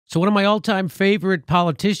So one of my all-time favorite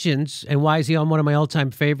politicians, and why is he on one of my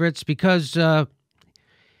all-time favorites? Because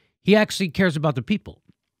he actually cares about the people.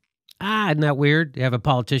 Isn't that weird? You have a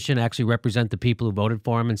politician actually represent the people who voted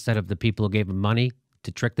for him instead of the people who gave him money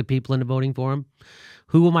to trick the people into voting for him.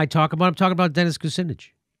 Who am I talking about? I'm talking about Dennis Kucinich.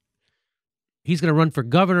 He's going to run for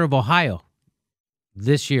governor of Ohio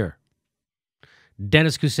this year.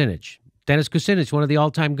 Dennis Kucinich. Dennis Kucinich, one of the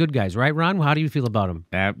all-time good guys, right, Ron? How do you feel about him?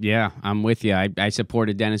 Yeah, I'm with you. I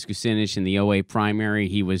supported Dennis Kucinich in the '08 primary.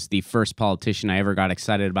 He was the first politician I ever got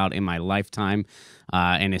excited about in my lifetime,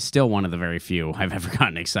 and is still one of the very few I've ever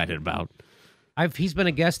gotten excited about. He's been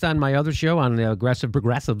a guest on my other show, on the Aggressive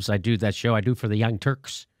Progressives. I do that show I do for the Young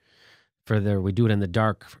Turks. We do it in the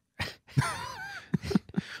dark.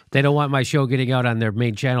 They don't want my show getting out on their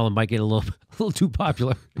main channel and might get a little too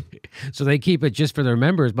popular. So they keep it just for their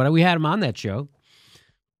members. But we had him on that show.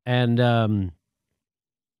 And,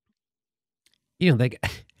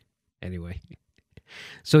 anyway.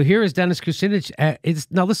 So here is Dennis Kucinich.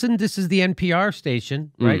 Now listen, this is the NPR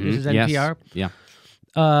station, right? Mm-hmm. This is NPR. Yes.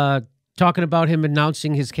 Yeah. Talking about him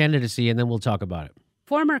announcing his candidacy, and then we'll talk about it.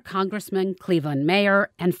 Former Congressman, Cleveland Mayor,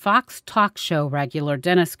 and Fox talk show regular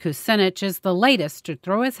Dennis Kucinich is the latest to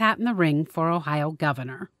throw his hat in the ring for Ohio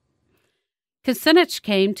governor. Kucinich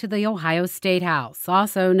came to the Ohio State House,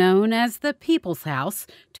 also known as the People's House.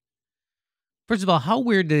 First of all, how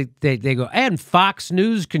weird did they go? And Fox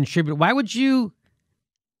News contributed. Why would you?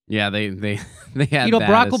 Yeah, they had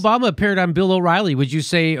Barack Obama appeared on Bill O'Reilly. Would you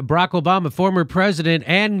say Barack Obama, former president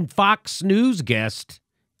and Fox News guest?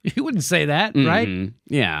 You wouldn't say that, right?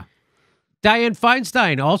 Yeah. Dianne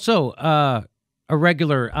Feinstein, also a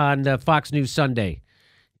regular on Fox News Sunday.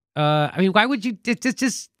 Why would you? It's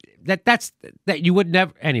just that you would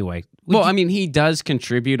never anyway. He does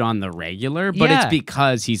contribute on the regular, but it's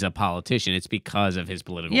because he's a politician. It's because of his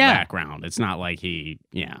political background. It's not like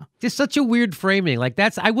Just such a weird framing.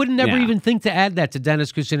 I would never even think to add that to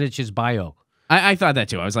Dennis Kucinich's bio. I thought that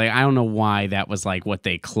too. I was like, I don't know why that was like what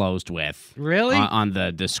they closed with. Really? On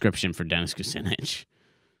the description for Dennis Kucinich.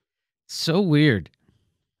 So weird.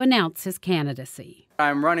 Announce his candidacy.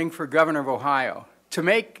 I'm running for governor of Ohio to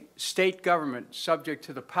make state government subject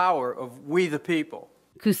to the power of we the people.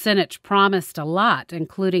 Kucinich promised a lot,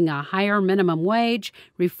 including a higher minimum wage,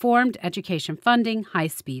 reformed education funding,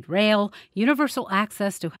 high-speed rail, universal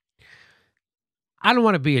access to... I don't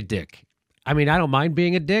want to be a dick. I don't mind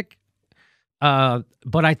being a dick.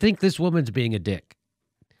 But I think this woman's being a dick.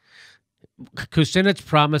 Kucinich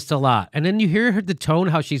promised a lot. And then you hear the tone,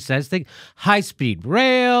 how she says things. High-speed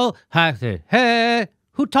rail.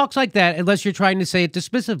 Who talks like that unless you're trying to say it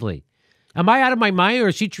dismissively? Am I out of my mind, or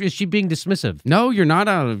is she being dismissive? No, you're not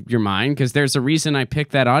out of your mind, because there's a reason I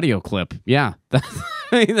picked that audio clip. Yeah.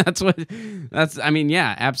 Absolutely.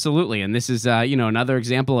 And this is, another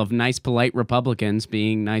example of nice, polite Republicans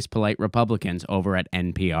being nice, polite Republicans over at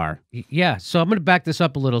NPR. Yeah, so I'm going to back this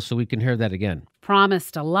up a little so we can hear that again.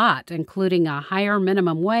 Promised a lot, including a higher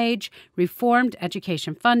minimum wage, reformed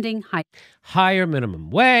education funding. Higher minimum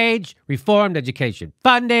wage, reformed education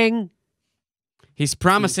funding. He's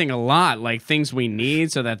promising a lot, like things we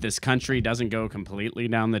need so that this country doesn't go completely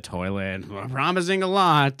down the toilet. We're promising a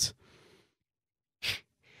lot.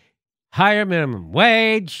 Higher minimum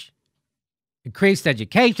wage, increased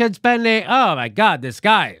education spending. Oh my God, this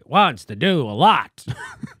guy wants to do a lot.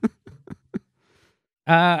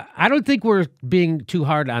 I don't think we're being too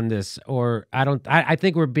hard on this, I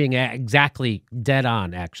think we're being exactly dead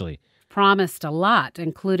on, actually. Promised a lot,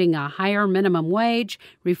 including a higher minimum wage,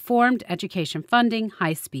 reformed education funding,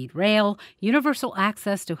 high-speed rail, universal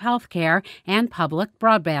access to health care, and public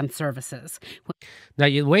broadband services. Now,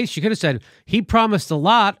 the way she could have said, he promised a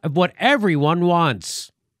lot of what everyone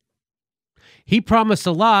wants. He promised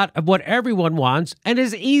a lot of what everyone wants and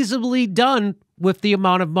is easily done with the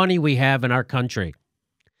amount of money we have in our country.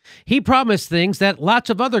 He promised things that lots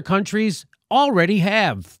of other countries already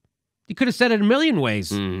have. You could have said it a million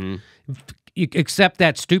ways. Mm-hmm. Except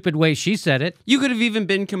that stupid way she said it. You could have even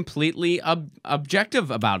been completely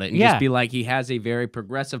objective about it and just be like, he has a very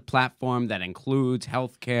progressive platform that includes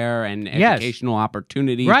healthcare and educational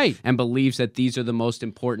opportunities, and believes that these are the most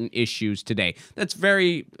important issues today. That's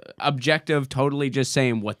very objective, totally just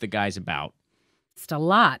saying what the guy's about. A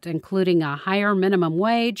lot, including a higher minimum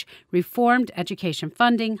wage, reformed education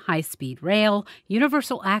funding, high-speed rail,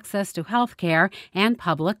 universal access to health care, and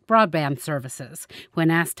public broadband services.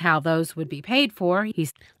 When asked how those would be paid for,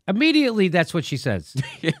 he's... Immediately, that's what she says.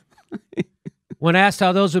 When asked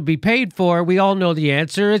how those would be paid for, we all know the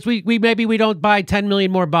answer is maybe we don't buy 10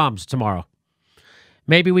 million more bombs tomorrow.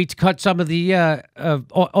 Maybe we cut some of the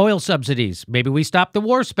oil subsidies. Maybe we stop the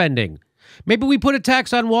war spending. Maybe we put a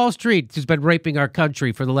tax on Wall Street, who's been raping our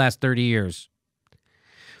country for the last 30 years.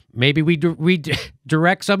 Maybe we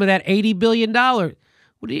direct some of that $80 billion.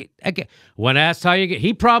 When asked how you get,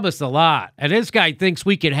 he promised a lot. And this guy thinks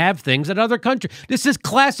we can have things in other countries. This is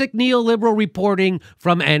classic neoliberal reporting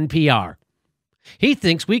from NPR. He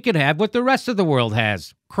thinks we can have what the rest of the world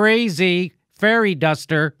has. Crazy. Fairy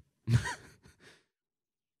duster.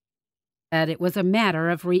 That it was a matter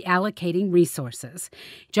of reallocating resources.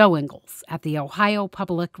 Joe Ingles at the Ohio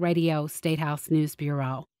Public Radio Statehouse News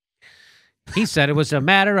Bureau. He said it was a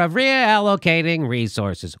matter of reallocating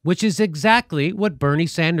resources, which is exactly what Bernie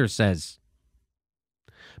Sanders says.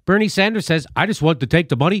 Bernie Sanders says, I just want to take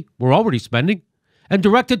the money we're already spending and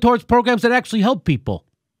direct it towards programs that actually help people.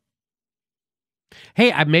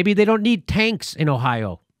 Hey, maybe they don't need tanks in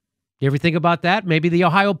Ohio. You ever think about that? Maybe the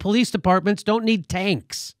Ohio police departments don't need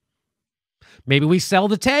tanks. Maybe we sell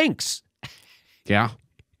the tanks. Yeah.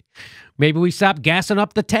 Maybe we stop gassing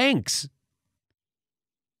up the tanks.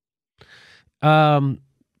 That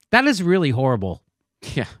is really horrible.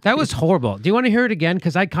 Yeah. That was horrible. Do you want to hear it again?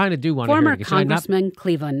 Because I kind of do want to hear it again. Former Congressman,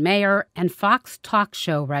 Cleveland Mayor, and Fox talk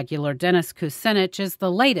show regular Dennis Kucinich is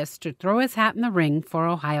the latest to throw his hat in the ring for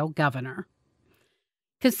Ohio governor.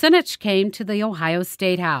 Kucinich came to the Ohio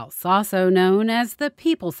State House, also known as the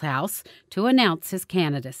People's House, to announce his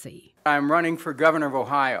candidacy. I'm running for governor of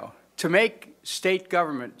Ohio to make state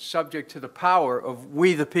government subject to the power of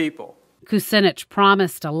we the people. Kucinich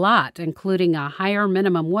promised a lot, including a higher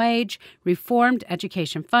minimum wage, reformed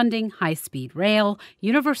education funding, high-speed rail,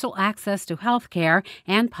 universal access to health care,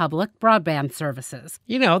 and public broadband services.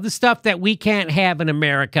 You know, the stuff that we can't have in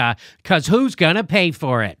America, because who's going to pay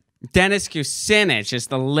for it? Dennis Kucinich is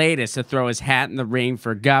the latest to throw his hat in the ring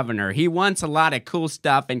for governor. He wants a lot of cool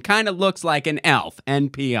stuff and kind of looks like an elf,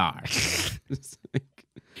 NPR.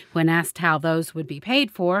 When asked how those would be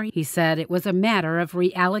paid for, he said it was a matter of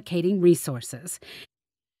reallocating resources.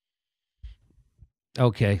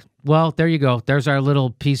 Okay. Well, there you go. There's our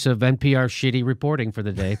little piece of NPR shitty reporting for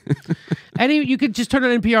the day. You could just turn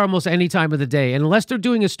on NPR almost any time of the day. And unless they're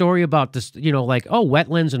doing a story about this, like,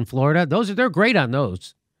 wetlands in Florida, they're great on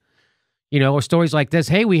those. Or stories like this.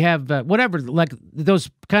 Hey, we have whatever, like those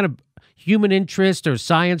kind of human interest or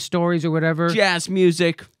science stories or whatever. Jazz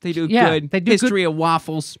music. They do good. They do history of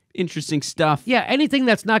waffles. Interesting stuff. Yeah, anything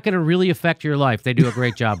that's not going to really affect your life, they do a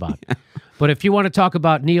great job on. Yeah. But if you want to talk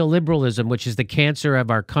about neoliberalism, which is the cancer of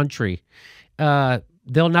our country, they're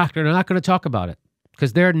not going to talk about it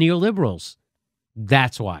because they're neoliberals.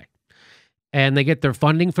 That's why. And they get their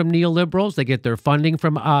funding from neoliberals. They get their funding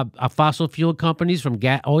from fossil fuel companies, from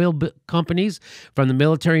oil companies, from the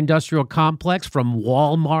military-industrial complex, from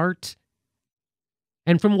Walmart,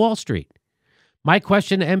 and from Wall Street. My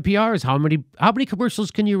question to NPR is how many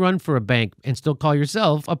commercials can you run for a bank and still call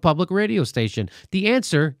yourself a public radio station? The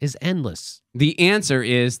answer is endless. The answer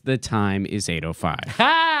is the time is 8:05.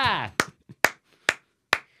 Ha!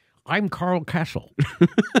 I'm Carl Castle.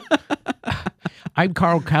 I'm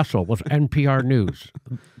Carl Castle with NPR News.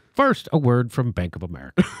 First, a word from Bank of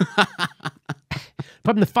America.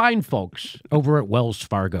 From the fine folks over at Wells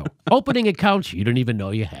Fargo. Opening accounts you didn't even know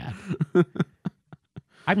you had.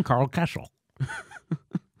 I'm Carl Castle.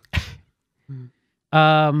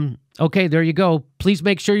 Okay, there you go. Please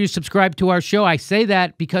make sure you subscribe to our show. I say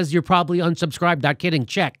that because you're probably unsubscribed. Not kidding.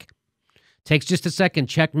 Check. Takes just a second.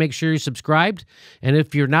 Check, make sure you're subscribed. And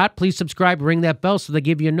if you're not, please subscribe, ring that bell so they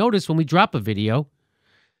give you a notice when we drop a video.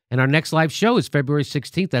 And our next live show is February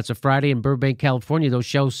 16th. That's a Friday in Burbank, California. Those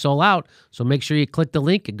shows sold out, so make sure you click the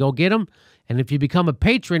link and go get them. And if you become a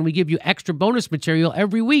patron, we give you extra bonus material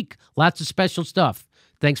every week. Lots of special stuff.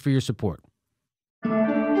 Thanks for your support.